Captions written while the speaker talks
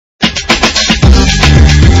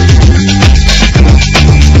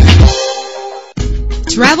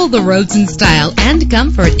Travel the roads in style and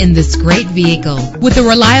comfort in this great vehicle with a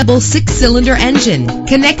reliable 6-cylinder engine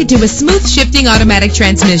connected to a smooth shifting automatic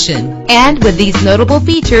transmission. And with these notable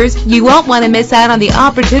features, you won't want to miss out on the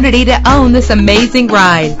opportunity to own this amazing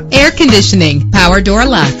ride. Air conditioning, power door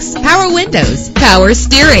locks, power windows, power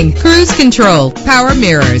steering, cruise control, power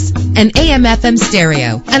mirrors, an AM/FM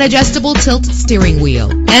stereo, an adjustable tilt steering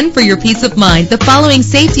wheel. And for your peace of mind, the following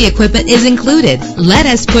safety equipment is included. Let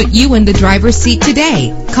us put you in the driver's seat today.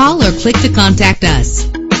 Call or click to contact us.